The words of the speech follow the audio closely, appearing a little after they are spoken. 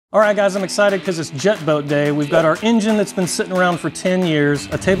All right, guys, I'm excited because it's Jetboat Day. We've got our engine that's been sitting around for 10 years,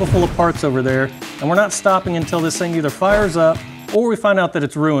 a table full of parts over there, and we're not stopping until this thing either fires up or we find out that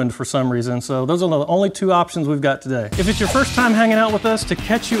it's ruined for some reason. So those are the only two options we've got today. If it's your first time hanging out with us, to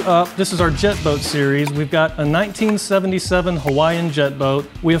catch you up, this is our Jetboat series. We've got a 1977 Hawaiian Jetboat.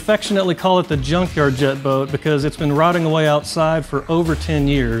 We affectionately call it the Junkyard Jetboat because it's been rotting away outside for over 10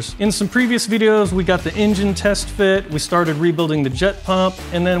 years. In some previous videos, we got the engine test fit, we started rebuilding the jet pump,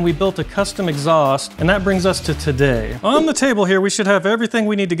 and then we built a custom exhaust, and that brings us to today. On the table here, we should have everything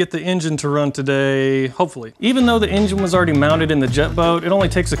we need to get the engine to run today, hopefully. Even though the engine was already mounted in the Jetboat, it only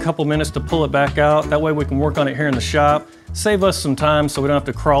takes a couple minutes to pull it back out. That way we can work on it here in the shop. Save us some time so we don't have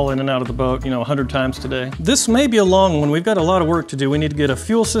to crawl in and out of the boat, 100 times today. This may be a long one. We've got a lot of work to do. We need to get a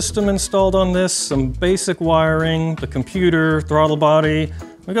fuel system installed on this, some basic wiring, the computer, throttle body.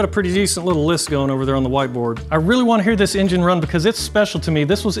 We've got a pretty decent little list going over there on the whiteboard. I really want to hear this engine run because it's special to me.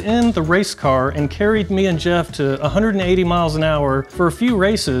 This was in the race car and carried me and Jeff to 180 miles an hour for a few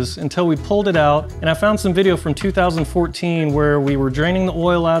races until we pulled it out. And I found some video from 2014 where we were draining the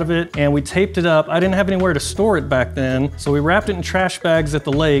oil out of it and we taped it up. I didn't have anywhere to store it back then, so we wrapped it in trash bags at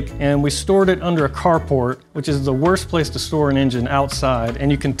the lake and we stored it under a carport, which is the worst place to store an engine, outside.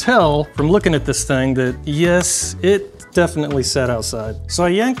 And you can tell from looking at this thing that yes, it definitely sat outside. So I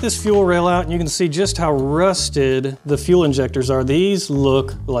yanked this fuel rail out and you can see just how rusted the fuel injectors are. These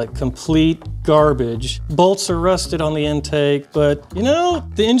look like complete garbage. Bolts are rusted on the intake, but the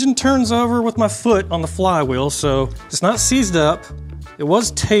engine turns over with my foot on the flywheel, so it's not seized up. It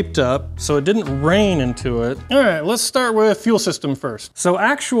was taped up, so it didn't rain into it. All right, let's start with fuel system first. So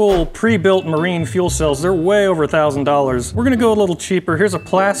actual pre-built marine fuel cells, they're way over $1,000. We're gonna go a little cheaper. Here's a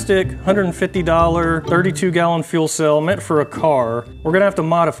plastic $150 32-gallon fuel cell meant for a car. We're gonna have to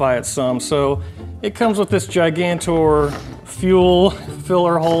modify it some. So it comes with this Gigantor fuel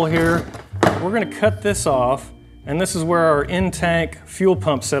filler hole here. We're gonna cut this off. And this is where our in-tank fuel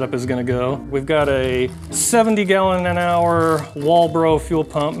pump setup is gonna go. We've got a 70-gallon-an-hour Walbro fuel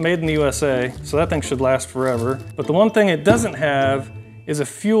pump made in the USA, so that thing should last forever. But the one thing it doesn't have is a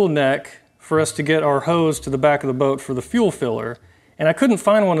fuel neck for us to get our hose to the back of the boat for the fuel filler. And I couldn't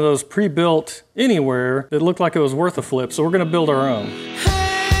find one of those pre-built anywhere that looked like it was worth a flip, so we're gonna build our own.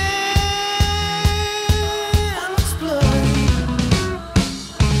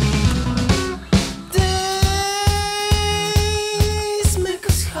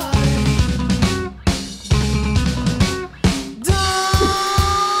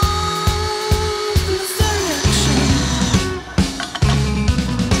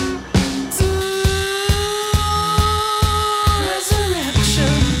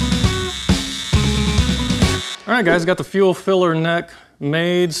 All right, guys, got the fuel filler neck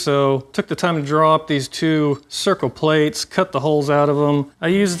made, so took the time to draw up these two circle plates, cut the holes out of them. I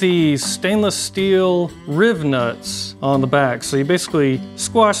used these stainless steel riv nuts on the back, so you basically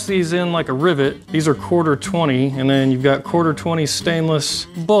squash these in like a rivet. These are 1/4-20, and then you've got 1/4-20 stainless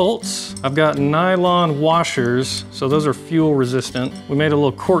bolts. I've got nylon washers, so those are fuel resistant. We made a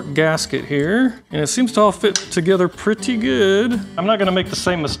little cork gasket here, and it seems to all fit together pretty good. I'm not gonna make the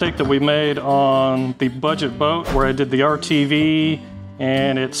same mistake that we made on the budget boat where I did the RTV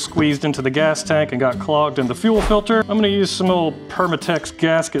and it squeezed into the gas tank and got clogged in the fuel filter. I'm gonna use some old Permatex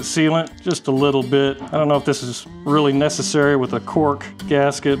gasket sealant, just a little bit. I don't know if this is really necessary with a cork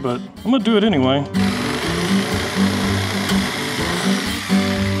gasket, but I'm gonna do it anyway.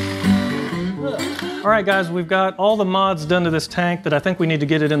 All right, guys, we've got all the mods done to this tank that I think we need to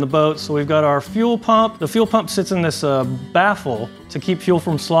get it in the boat. So we've got our fuel pump. The fuel pump sits in this baffle to keep fuel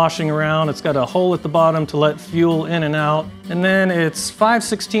from sloshing around. It's got a hole at the bottom to let fuel in and out. And then it's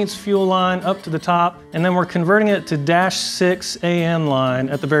 5/16 fuel line up to the top. And then we're converting it to -6 AN line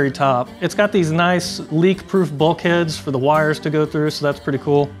at the very top. It's got these nice leak-proof bulkheads for the wires to go through, so that's pretty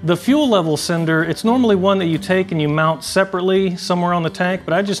cool. The fuel level sender, it's normally one that you take and you mount separately somewhere on the tank,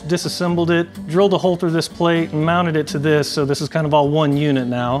 but I just disassembled it, drilled a hole through this plate and mounted it to this, so this is kind of all one unit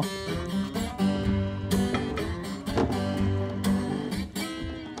now.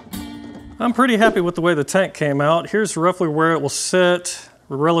 I'm pretty happy with the way the tank came out. Here's roughly where it will sit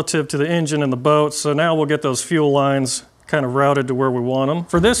relative to the engine and the boat, so now we'll get those fuel lines kind of routed to where we want them.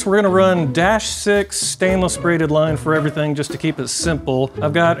 For this, we're gonna run -6 stainless braided line for everything just to keep it simple.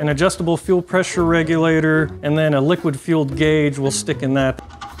 I've got an adjustable fuel pressure regulator and then a liquid fueled gauge will stick in that.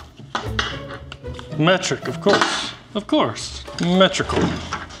 Metric, of course, metrical.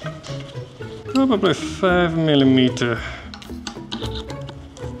 Probably 5 millimeter.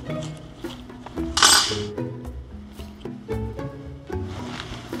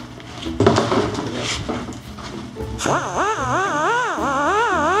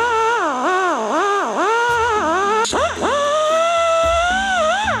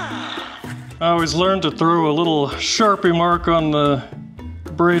 always learn to throw a little Sharpie mark on the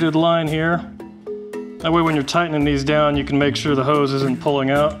braided line here. That way when you're tightening these down, you can make sure the hose isn't pulling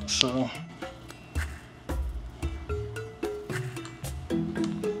out, so.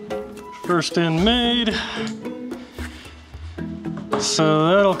 First in made.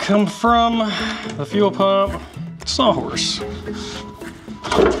 So that'll come from the fuel pump sawhorse.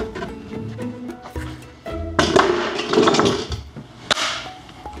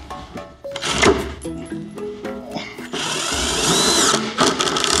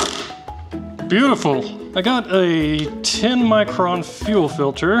 Beautiful. I got a 10 micron fuel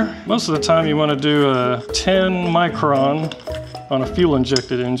filter. Most of the time you want to do a 10 micron on a fuel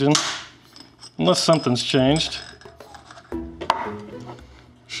injected engine, unless something's changed.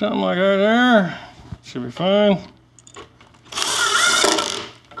 Something like that there. Should be fine.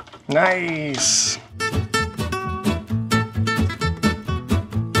 Nice.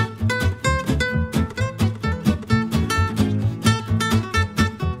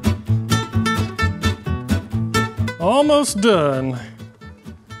 Almost done.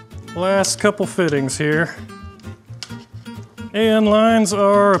 Last couple fittings here. AN lines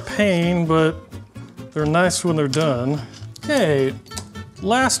are a pain, but they're nice when they're done. Okay,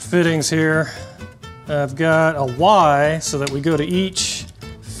 last fittings here. I've got a Y so that we go to each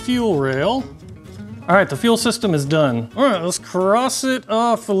fuel rail. All right, the fuel system is done. All right, let's cross it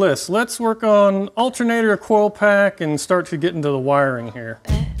off the list. Let's work on alternator, coil pack, and start to get into the wiring here.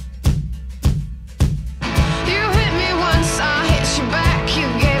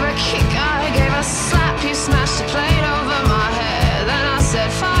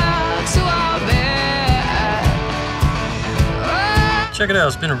 Check it out,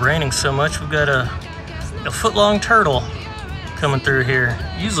 it's been raining so much, we've got a foot-long turtle coming through here.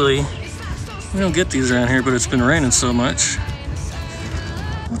 Usually, we don't get these around here, but it's been raining so much.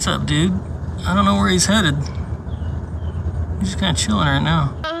 What's up, dude? I don't know where he's headed. He's just kind of chilling right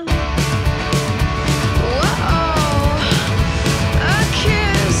now.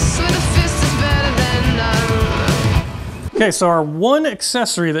 Okay, so our one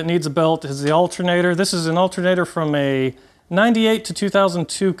accessory that needs a belt is the alternator. This is an alternator from a 98 to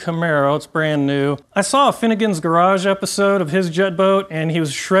 2002 Camaro, it's brand new. I saw a Finnegan's Garage episode of his jet boat and he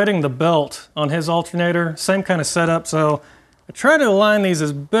was shredding the belt on his alternator, same kind of setup, so I try to align these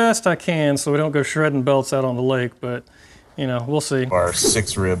as best I can so we don't go shredding belts out on the lake, but you know, we'll see. Our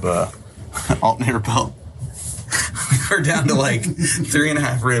 6-rib alternator belt. We're down to like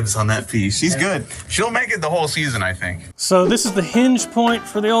 3.5 ribs on that piece. She's good. She'll make it the whole season, I think. So this is the hinge point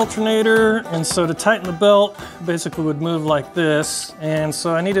for the alternator, and so to tighten the belt, basically would move like this. And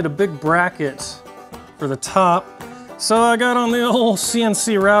so I needed a big bracket for the top. So I got on the old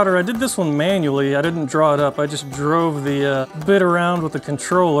CNC router. I did this one manually. I didn't draw it up. I just drove the bit around with the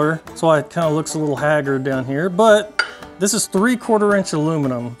controller. That's why it kind of looks a little haggard down here. But this is 3/4 inch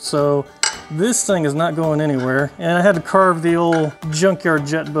aluminum. So this thing is not going anywhere. And I had to carve the old Junkyard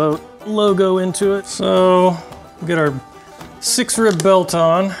Jetboat logo into it. So we get our 6-rib belt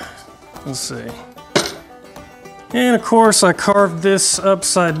on. Let's see. And of course I carved this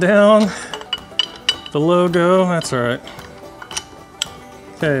upside down. The logo, that's all right.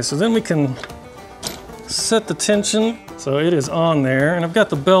 Okay, so then we can set the tension. So it is on there, and I've got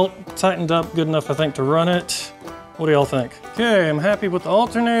the belt tightened up good enough, I think, to run it. What do y'all think? Okay, I'm happy with the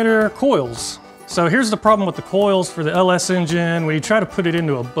alternator. Coils. So here's the problem with the coils for the LS engine when you try to put it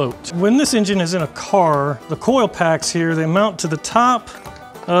into a boat. When this engine is in a car, the coil packs here, they mount to the top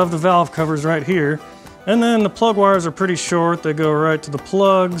of the valve covers right here. And then the plug wires are pretty short. They go right to the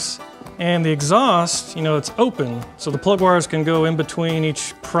plugs. And the exhaust, you know, it's open. So the plug wires can go in between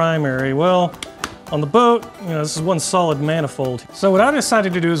each primary. Well, on the boat, you know, this is one solid manifold. So what I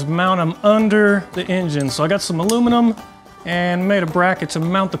decided to do is mount them under the engine. So I got some aluminum and made a bracket to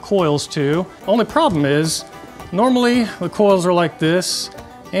mount the coils to. Only problem is, normally the coils are like this,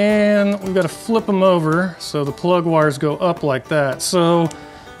 and we've got to flip them over so the plug wires go up like that. So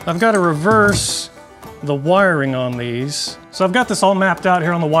I've got to reverse the wiring on these. So I've got this all mapped out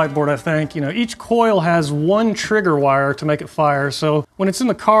here on the whiteboard, I think. You know, each coil has one trigger wire to make it fire. So when it's in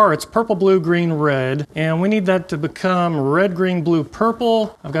the car, it's purple, blue, green, red. And we need that to become red, green, blue,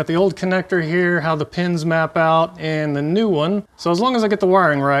 purple. I've got the old connector here, how the pins map out, and the new one. So as long as I get the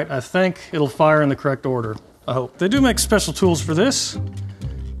wiring right, I think it'll fire in the correct order. I hope. They do make special tools for this.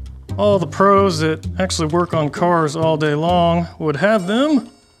 All the pros that actually work on cars all day long would have them,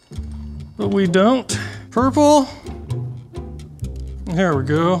 but we don't. Purple. Here we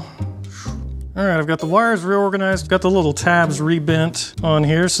go. All right, I've got the wires reorganized. Got the little tabs rebent on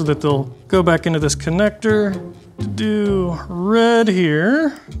here so that they'll go back into this connector. Do red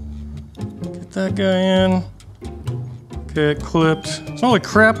here. Get Get that guy in. Okay, it clipped. Holy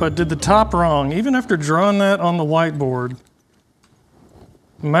crap, I did the top wrong, even after drawing that on the whiteboard.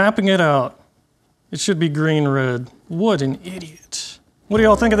 Mapping it out. It should be green-red. What an idiot. What do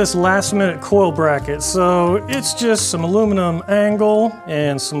y'all think of this last-minute coil bracket? So it's just some aluminum angle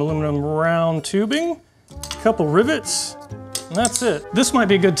and some aluminum round tubing, a couple rivets, and that's it. This might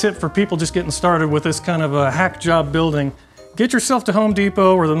be a good tip for people just getting started with this kind of a hack job building. Get yourself to Home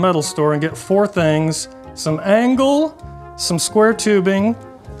Depot or the metal store and get 4 things: some angle, some square tubing,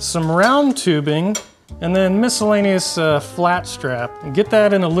 some round tubing, and then miscellaneous flat strap. And get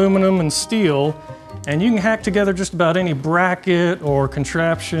that in aluminum and steel, and you can hack together just about any bracket or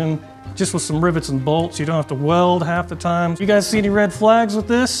contraption just with some rivets and bolts. You don't have to weld half the time. You guys see any red flags with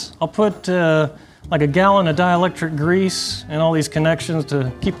this? I'll put like a gallon of dielectric grease and all these connections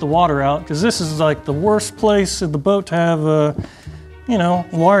to keep the water out, because this is like the worst place in the boat to have, you know,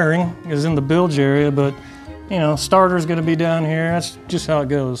 wiring is in the bilge area, but you know, starter's gonna be down here. That's just how it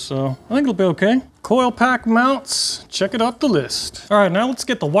goes, so I think it'll be okay. Coil pack mounts, check it off the list. All right, now let's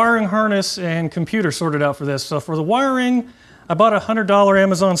get the wiring harness and computer sorted out for this. So for the wiring, I bought a $100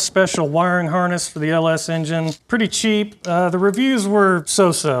 Amazon special wiring harness for the LS engine. Pretty cheap. The reviews were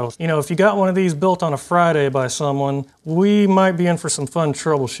so-so. You know, if you got one of these built on a Friday by someone, we might be in for some fun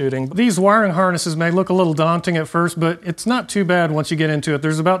troubleshooting. These wiring harnesses may look a little daunting at first, but it's not too bad once you get into it.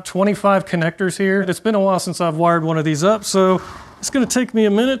 There's about 25 connectors here. It's been a while since I've wired one of these up, so it's gonna take me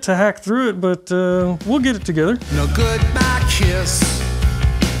a minute to hack through it, but we'll get it together. No goodbye kiss.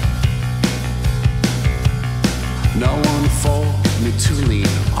 No one for me to lean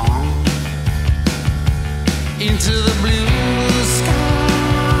on. Into the blue sky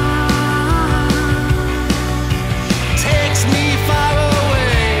takes me far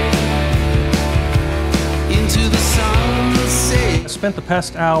away. Into the sunset. I spent the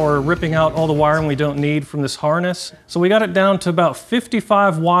past hour ripping out all the wiring we don't need from this harness. So we got it down to about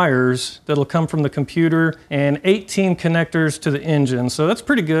 55 wires that'll come from the computer and 18 connectors to the engine. So that's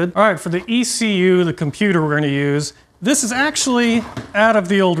pretty good. All right, for the ECU, the computer we're gonna use, this is actually out of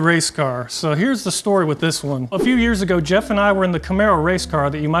the old race car. So here's the story with this one. A few years ago, Jeff and I were in the Camaro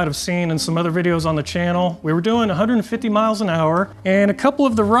Racecar that you might have seen in some other videos on the channel. We were doing 150 miles an hour, and a couple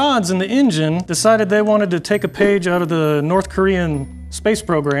of the rods in the engine decided they wanted to take a page out of the North Korean space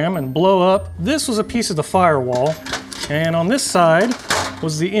program and blow up. This was a piece of the firewall, and on this side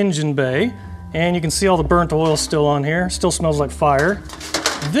was the engine bay, and you can see all the burnt oil still on here. Still smells like fire.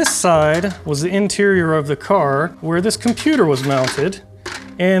 This side was the interior of the car where this computer was mounted,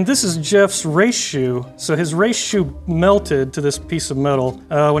 and this is Jeff's race shoe. So his race shoe melted to this piece of metal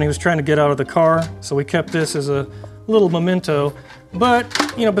when he was trying to get out of the car, so we kept this as a little memento. But,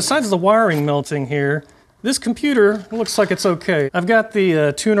 you know, besides the wiring melting here, this computer looks like it's okay. I've got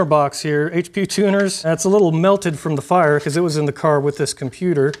the tuner box here, HP tuners. That's a little melted from the fire because it was in the car with this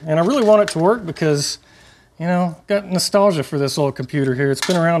computer, and I really want it to work because, you know, got nostalgia for this old computer here. It's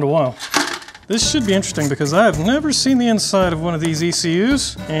been around a while. This should be interesting because I have never seen the inside of one of these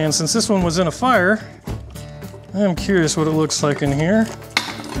ECUs. And since this one was in a fire, I'm curious what it looks like in here.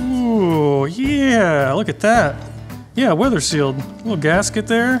 Ooh, yeah, look at that. Yeah, weather sealed. Little gasket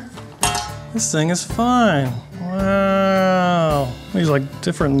there. This thing is fine. Wow. These like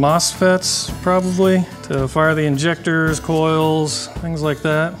different MOSFETs probably to fire the injectors, coils, things like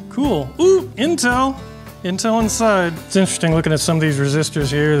that. Cool. Ooh, Intel. Intel inside. It's interesting looking at some of these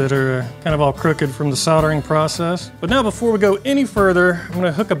resistors here that are kind of all crooked from the soldering process. But now before we go any further, I'm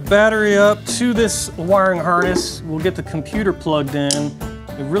gonna hook a battery up to this wiring harness. We'll get the computer plugged in.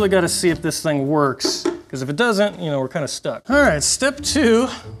 We really gotta see if this thing works, because if it doesn't, you know, we're kind of stuck. All right, step 2.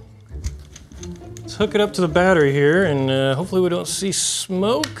 Let's hook it up to the battery here, and hopefully we don't see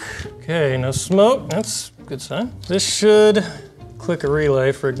smoke. Okay, no smoke, that's a good sign. This should click a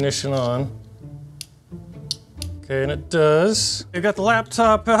relay for ignition on. Okay, and it does. We've got the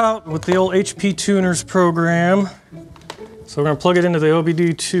laptop out with the old HP Tuners program. So we're gonna plug it into the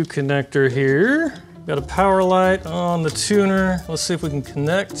OBD2 connector here. Got a power light on the tuner. Let's see if we can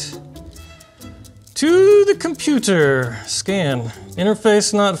connect to the computer. Scan,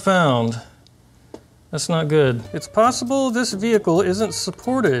 interface not found. That's not good. It's possible this vehicle isn't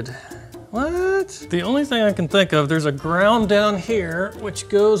supported. What? The only thing I can think of, there's a ground down here which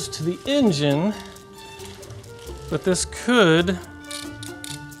goes to the engine. But this could,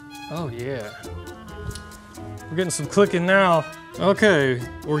 oh yeah. We're getting some clicking now. Okay,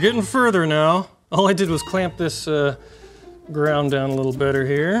 we're getting further now. All I did was clamp this ground down a little better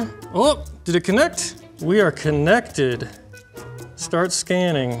here. Oh, did it connect? We are connected. Start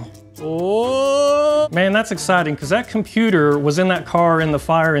scanning. Oh, man, that's exciting because that computer was in that car in the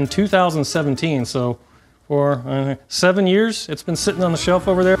fire in 2017. So for 7 years, it's been sitting on the shelf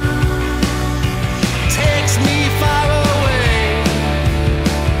over there. Takes me far away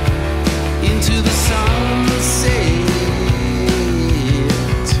into the sunset,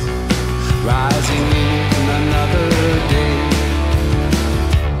 rising in another day.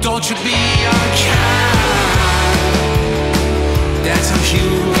 Don't you be unkind, that's how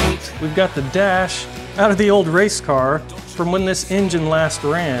human. We've got the dash out of the old race car from when this engine last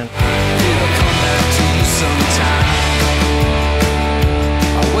ran. It'll come back to you sometime.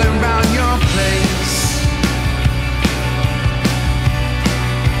 I went around your place.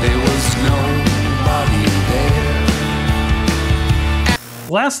 There was nobody there.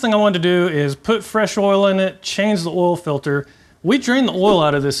 Last thing I wanted to do is put fresh oil in it, change the oil filter. We drained the oil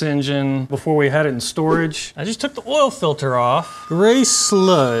out of this engine before we had it in storage. I just took the oil filter off. Gray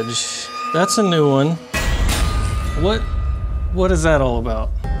sludge, that's a new one. What is that all about?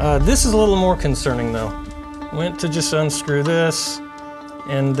 This is a little more concerning though. Went to just unscrew this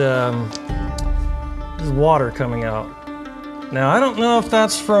and there's water coming out. Now I don't know if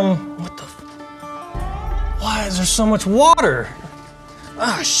that's from, why is there so much water?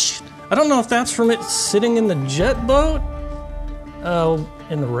 Ah, shit. I don't know if that's from it sitting in the jet boat.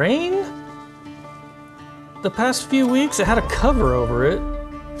 In the rain? The past few weeks, it had a cover over it.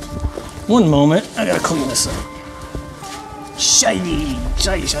 One moment, I gotta clean this up. Shiny,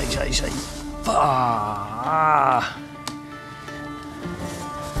 shiny, shiny, shiny, shiny. Ah.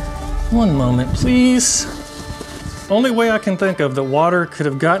 One moment, please. Only way I can think of that water could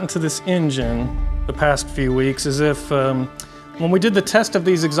have gotten to this engine the past few weeks is if, when we did the test of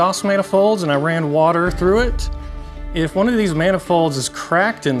these exhaust manifolds and I ran water through it, if one of these manifolds is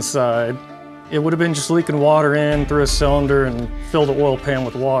cracked inside, it would have been just leaking water in through a cylinder and filled the oil pan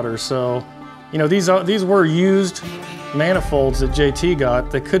with water. So, you know, these were used manifolds that JT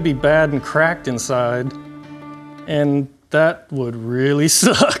got. They could be bad and cracked inside, and that would really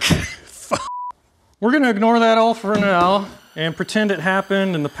suck. We're gonna ignore that all for now and pretend it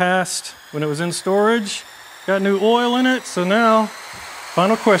happened in the past when it was in storage. Got new oil in it, so now,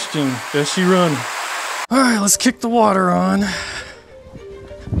 final question, does she run? All right, let's kick the water on.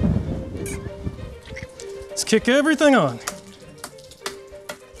 Let's kick everything on.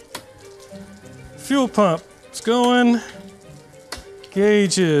 Fuel pump, it's going.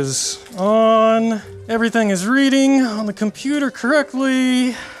 Gauge is on. Everything is reading on the computer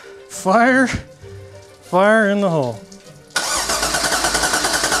correctly. Fire in the hole.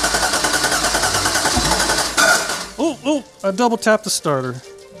 Oh, I double tapped the starter.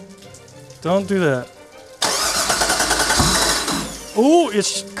 Don't do that. Oh,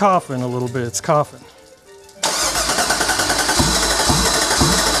 it's coughing a little bit, it's coughing.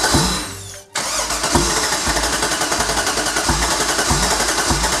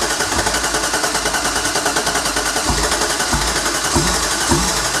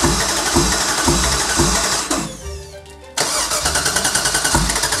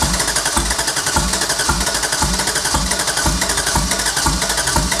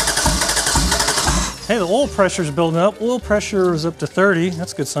 Hey, the oil pressure's building up. Oil pressure is up to 30.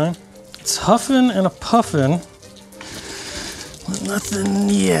 That's a good sign. It's huffing and a puffing, but nothing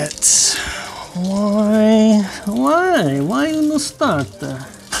yet. Why non starta?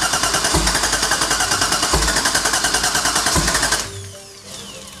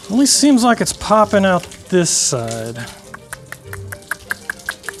 Only seems like it's popping out this side.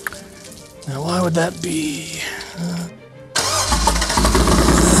 Now, why would that be?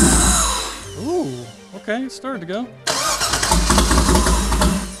 Okay, it started to go.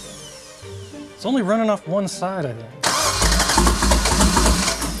 It's only running off one side, I think.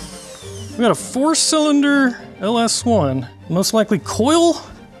 We got a 4-cylinder LS1, most likely coil.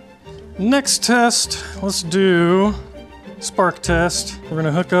 Next test, let's do spark test. We're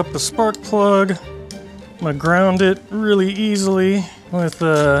gonna hook up a spark plug. I'm gonna ground it really easily with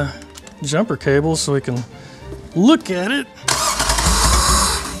a jumper cable so we can look at it.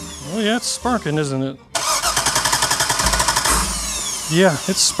 Oh yeah, it's sparking, isn't it? Yeah,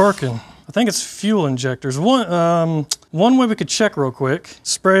 it's sparking. I think it's fuel injectors. One way we could check real quick.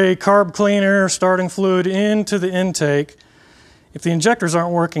 Spray carb cleaner, starting fluid into the intake. If the injectors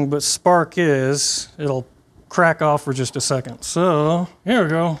aren't working but spark is, it'll crack off for just a second. So, here we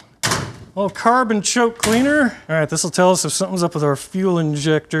go. Oh, carbon choke cleaner. All right, this will tell us if something's up with our fuel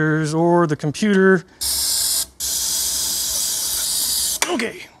injectors or the computer.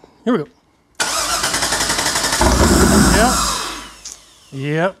 Okay, here we go.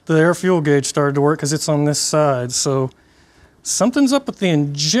 Yep, the air fuel gauge started to work because it's on this side. So Something's up with the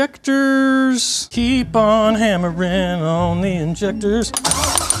injectors. Keep on hammering on the injectors.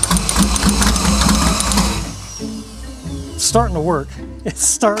 It's starting to work. It's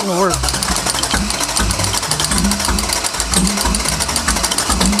starting to work.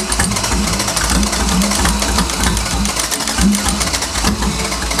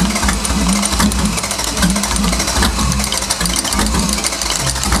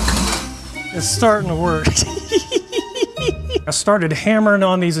 It's starting to work. I started hammering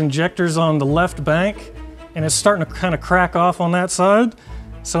on these injectors on the left bank, and it's starting to kind of crack off on that side.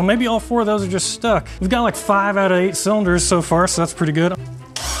 So maybe all 4 of those are just stuck. We've got like 5 out of 8 cylinders so far, so that's pretty good.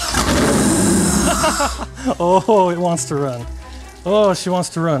 Oh, it wants to run. Oh, she wants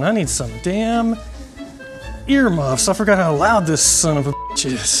to run. I need some damn earmuffs. I forgot how loud this son of a bitch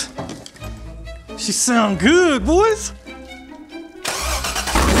is. She sound good, boys.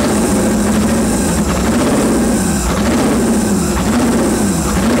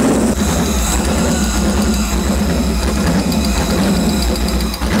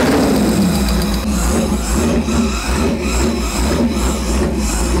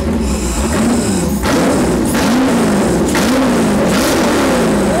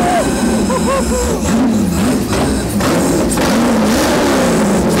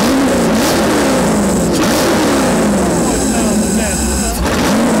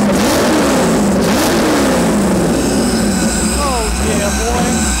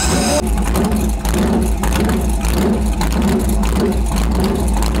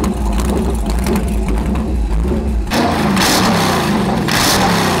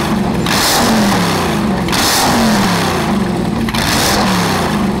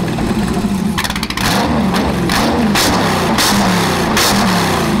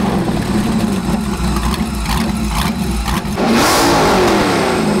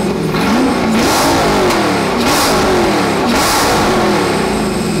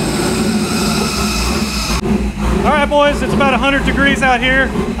 Boys, it's about 100 degrees out here.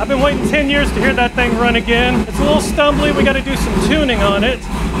 I've been waiting 10 years to hear that thing run again. It's a little stumbly. We got to do some tuning on it.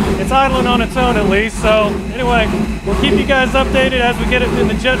 It's idling on its own at least. So anyway, we'll keep you guys updated as we get it in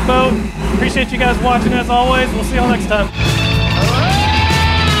the jet boat. Appreciate you guys watching as always. We'll see y'all next time.